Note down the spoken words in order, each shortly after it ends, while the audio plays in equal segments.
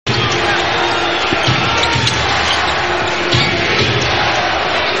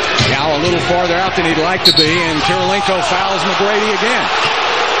farther out than he'd like to be, and Kirilenko fouls McGrady again.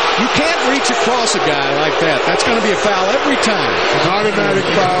 You can't reach across a guy like that. That's going to be a foul every time. An automatic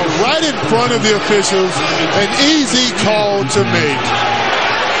foul right in front of the officials. An easy call to make.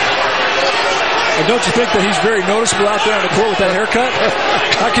 And don't you think that he's very noticeable out there on the court with that haircut?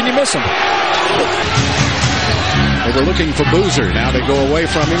 How can you miss him? They were looking for Boozer. Now they go away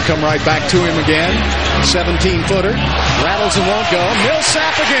from him, come right back to him again. 17-footer. Rattles and won't go.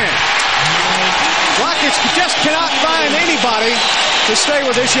 Millsap again. Rockets just cannot find anybody to stay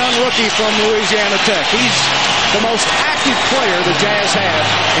with this young rookie from Louisiana Tech. He's the most active player the Jazz have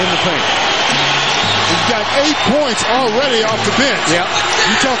in the paint. He's got 8 points already off the bench. Yep.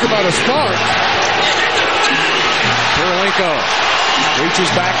 You talk about a spark. Kirilenko reaches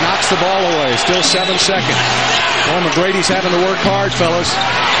back, knocks the ball away. Still 7 seconds. Well, McGrady's having to work hard, fellas.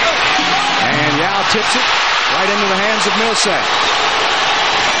 And Yao tips it right into the hands of Millsap.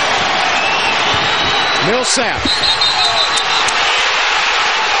 Millsap.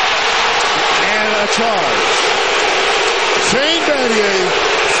 And a charge. Shane Battier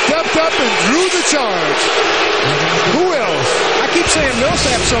stepped up and drew the charge. Who else? I keep saying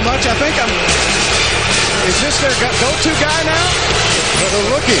Millsap so much, I think is this their go-to guy now?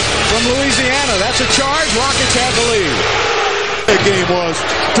 The rookie from Louisiana. That's a charge. Rockets have the lead. That game was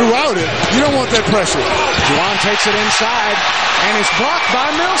throughout it. You don't want that pressure. Juwan takes it inside, and it's blocked by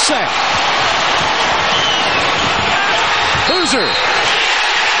Millsap. Boozer.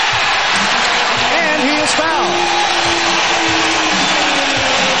 And he is fouled.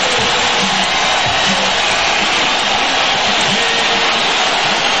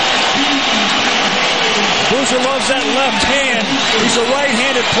 Boozer loves that left hand. He's a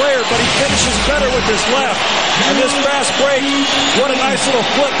right-handed player, but he finishes better with his left. And this fast break, what a nice little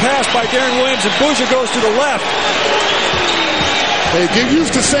flip pass by Darren Williams, and Boozer goes to the left. Hey, get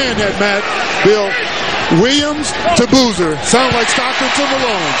used to saying that, Matt. Bill, Williams to Boozer. Sound like Stockton to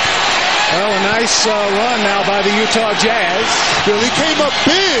Malone. Well, a nice run now by the Utah Jazz. Bill, he came up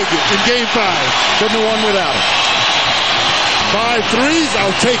big in Game 5. Couldn't have won without him. 5 threes,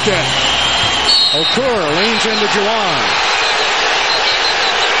 I'll take that. Okur leans into Juwan.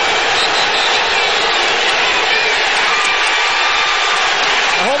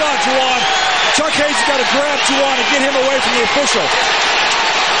 Hold on, Juwan. Chuck Hayes has got to grab Juwan and get him away from the official.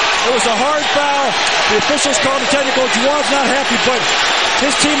 It was a hard foul. The officials called a technical. Juwan's not happy, but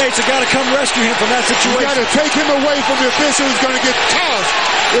his teammates have got to come rescue him from that situation. You got to take him away from the official. He's going to get tossed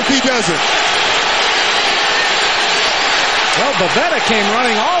if he doesn't. Well, Bavetta came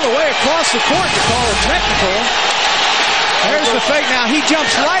running all the way across the court to call a technical. There's the fake now. He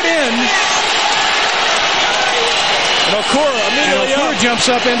jumps right in. And Okur immediately jumps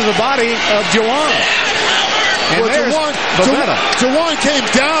up into the body of Juwan. And there's Bavetta. Juwan came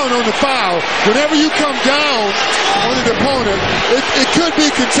down on the foul. Whenever you come down on an opponent, it could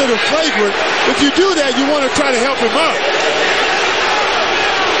be considered flagrant. If you do that, you want to try to help him up.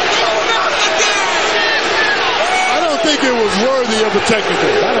 I think it was worthy of a technical.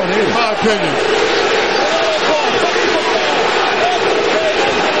 I don't either. In my opinion.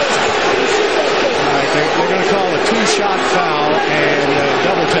 They're going to call a 2-shot foul and a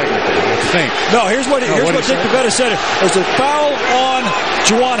double technical, I think. No, here's what Dick Bavetta said. There's a foul on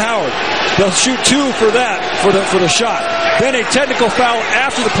Juwan Howard. They'll shoot 2 for that, for the shot. Then a technical foul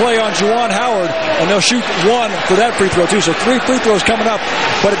after the play on Juwan Howard, and they'll shoot 1 for that free throw too. So 3 free throws coming up,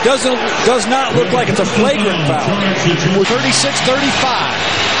 but it does not look like it's a flagrant foul. 36-35.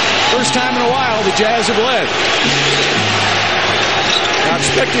 First time in a while the Jazz have led. I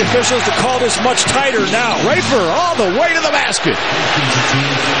expect the officials to call this much tighter now. Rafer all the way to the basket.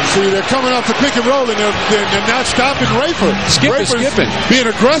 See, they're coming off the pick and roll, and they're not stopping Rafer. Skip is skipping. Being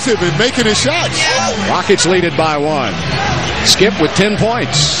aggressive and making his shots. Rockets lead it by 1. Skip with 10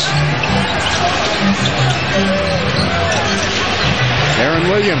 points. Aaron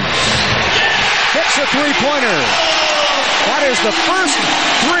Williams hits a three-pointer. That is the first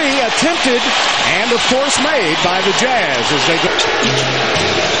 3 attempted and, of course, made by the Jazz as they go.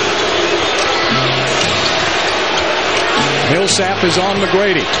 Millsap is on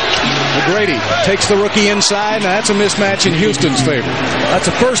McGrady. McGrady takes the rookie inside. Now, that's a mismatch in Houston's favor. That's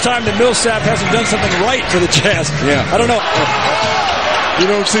the first time that Millsap hasn't done something right for the Jazz. Yeah. I don't know. You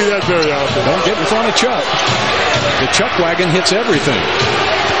don't see that very often. Don't get in front of Chuck. The Chuck wagon hits everything.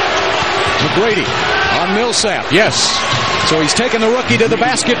 McGrady on Millsap. Yes. So he's taken the rookie to the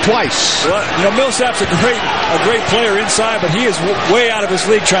basket twice. Well, you know, Millsap's a great player inside, but he is way out of his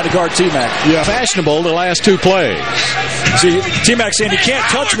league trying to guard T-Mac. Yeah. Fashionable the last two plays. See, T-Mac saying, "You can't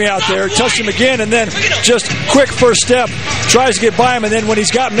touch me out there." Touched him again, and then just quick first step, tries to get by him, and then when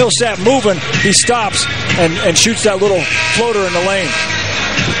he's got Millsap moving, he stops and shoots that little floater in the lane.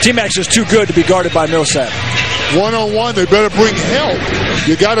 T-Mac's just too good to be guarded by Millsap. One-on-one, they better bring help.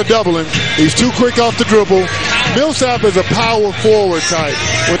 You got to double him. He's too quick off the dribble. Millsap is a power forward type,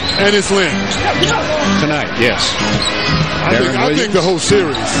 and it's Lynn. Tonight, yes. I think the whole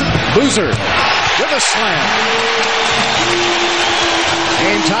series. Boozer with a slam.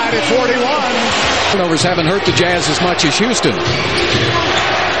 Game tied at 41. Turnovers haven't hurt the Jazz as much as Houston.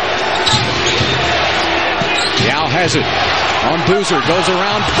 Yao has it on Boozer. Goes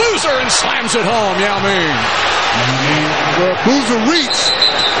around Boozer and slams it home. Yao Ming. Well, Boozer reached,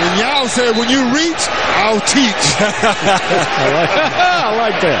 and Yao said, "When you reach, I'll teach." I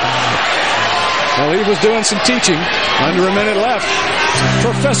like that. Well, he was doing some teaching. Under a minute left.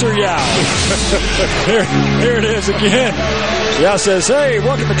 Professor Yao. Here it is again. Yao says, "Hey,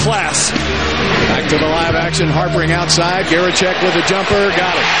 welcome to class." Back to the live action. Harpering outside. Garachek with a jumper.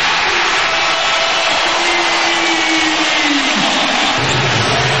 Got it.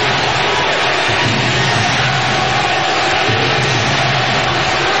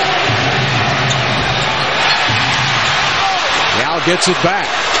 Yao gets it back.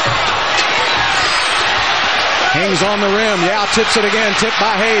 Hangs on the rim. Yao tips it again. Tipped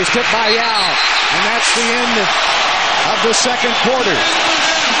by Hayes. Tipped by Yao. And that's the end of the second quarter.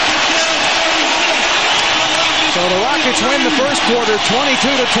 So the Rockets win the first quarter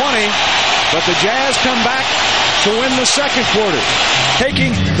 22-20. But the Jazz come back to win the second quarter.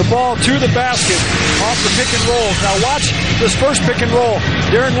 Taking the ball to the basket off the pick and rolls. Now watch this first pick and roll.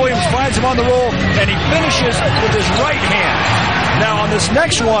 Darren Williams finds him on the roll, and he finishes with his right hand. Now on this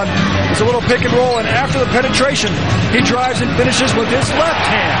next one, it's a little pick and roll, and after the penetration, he drives and finishes with his left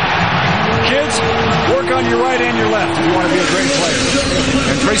hand. Kids, work on your right and your left if you want to be a great player.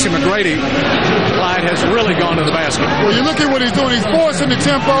 And Tracy McGrady, Clyde, has really gone to the basket. Well, you look at what he's doing. He's forcing the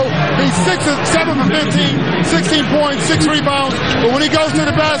tempo. He's 7 for 15, 16 points, 6 rebounds. But when he goes to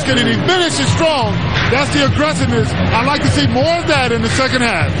the basket and he finishes strong, that's the aggressiveness. I'd like to see more of that in the second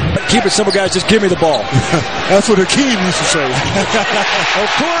half. Keep it simple, guys. Just give me the ball. That's what Hakeem used to say.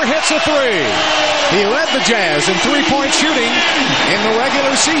 Okur hits a three. He led the Jazz in three-point shooting in the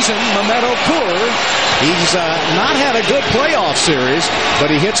regular season. Mehmet Okur, he's not had a good playoff series, but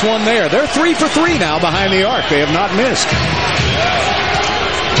he hits one there. They're 3 for 3 now behind the arc. They have not missed.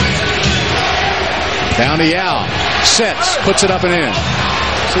 Down to Yao. Sets, puts it up and in.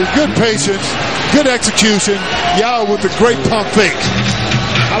 So good patience, good execution. Yao with a great pump fake.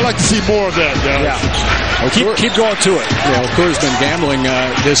 I'd like to see more of that, guys. Yeah. Keep going to it. Yeah, Okur's been gambling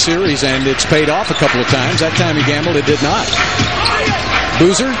this series, and it's paid off a couple of times. That time he gambled, it did not.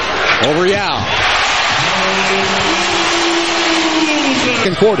 Boozer over Yao.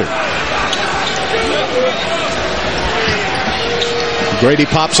 Second quarter. Grady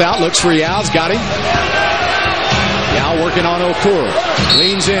pops out, looks for Yao's got him. Yao working on Okur.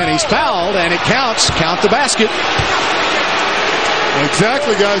 Leans in, he's fouled, and it counts. Count the basket.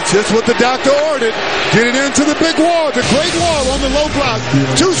 Exactly, guys. Just what the doctor ordered. Get it into the big wall, the great wall on the low block.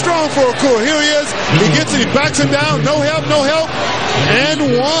 Too strong for Okur. Here he is. He gets it. He backs him down. No help, no help.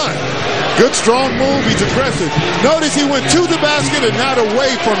 And one. Good, strong move. He's aggressive. Notice he went to the basket and not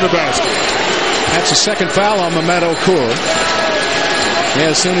away from the basket. That's the second foul on Mehmet Okur. Yeah,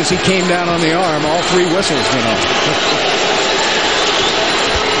 as soon as he came down on the arm, all three whistles went off.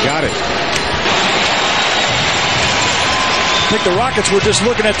 Got it. I think the Rockets were just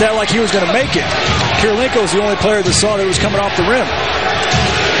looking at that like he was going to make it. Kirilenko was the only player that saw that it was coming off the rim.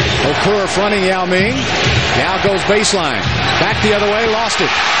 Okur fronting Yao Ming. Yao goes baseline. Back the other way, lost it.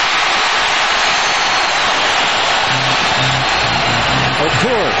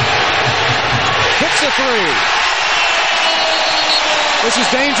 Okur hits the three. This is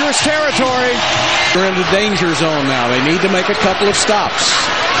dangerous territory. They're in the danger zone now. They need to make a couple of stops.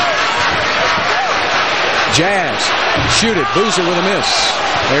 Jazz, shoot it. Boozer with a miss.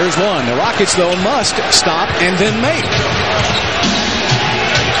 There's one. The Rockets, though, must stop and then make.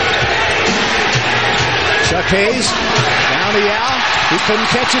 Chuck Hayes, down to Yao. He couldn't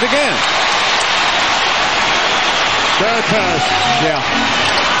catch it again. Bad pass. Yeah.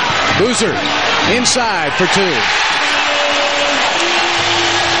 Boozer, inside for two.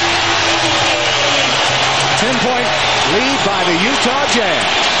 10-point lead by the Utah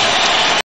Jazz.